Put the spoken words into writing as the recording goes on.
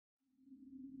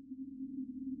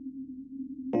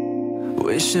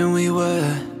Wishing we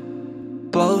were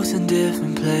both in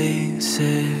different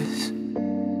places.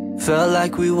 Felt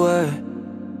like we were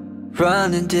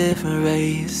running different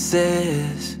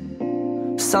races.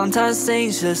 Sometimes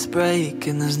things just break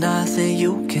and there's nothing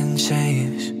you can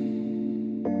change.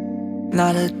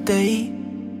 Not a day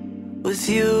with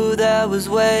you that was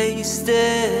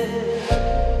wasted.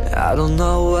 I don't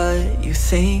know what you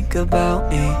think about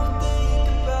me.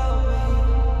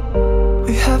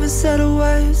 We haven't said a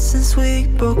word since we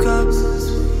broke up.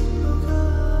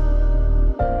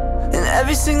 And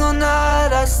every single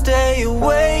night I stay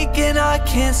awake and I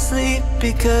can't sleep,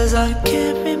 because I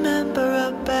can't remember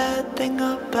a bad thing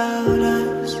about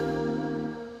us.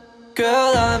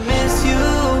 Girl, I miss you.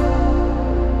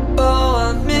 Oh,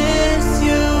 I miss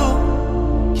you.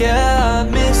 Yeah, I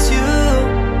miss you.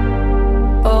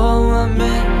 Oh, I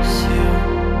miss you.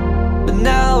 But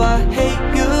now I hate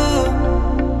you.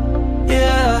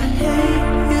 Yeah, I hate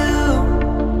you.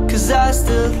 'Cause I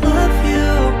still love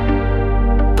you,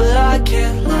 but I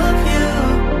can't love you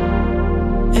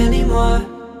anymore.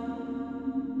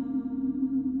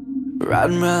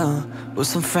 Riding around with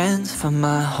some friends from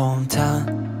my hometown.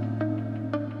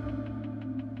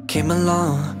 Came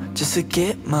along just to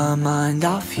get my mind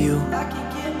off you.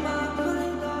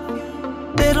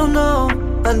 They don't know,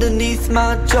 underneath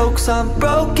my jokes I'm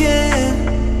broken.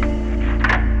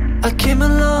 I came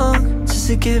along just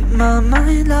to get my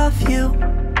mind off you.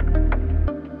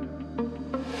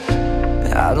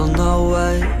 I don't know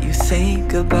what you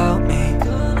think about me.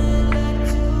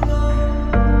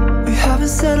 We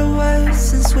haven't said a word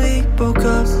since we broke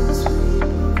up.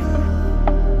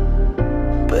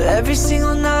 But every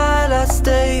single night I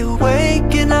stay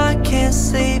awake and I can't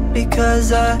sleep,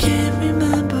 because I can't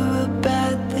remember a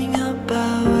bad thing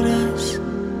about us.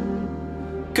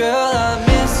 Girl, I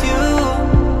miss you.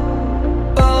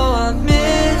 Oh, I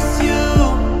miss you.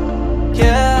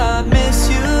 Yeah, I miss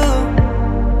you.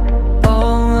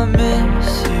 Oh, I miss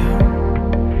you.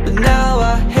 But now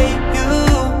I hate you.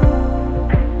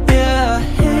 Yeah, I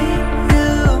hate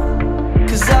you.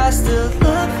 'Cause I still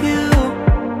love you,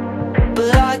 but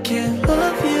I can't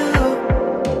love you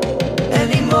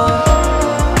anymore.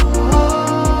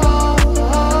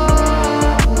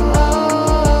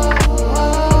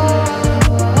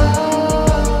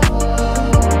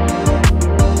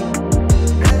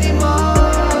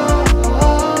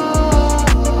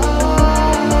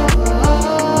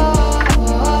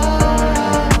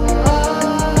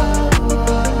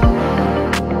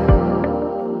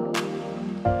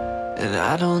 And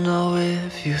I don't know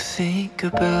if you think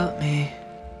about me.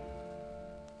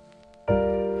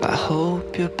 I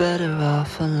hope you're better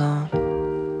off alone.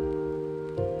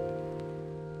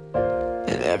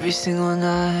 And every single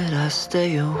night I stay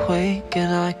awake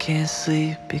and I can't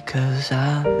sleep, because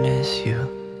I miss you.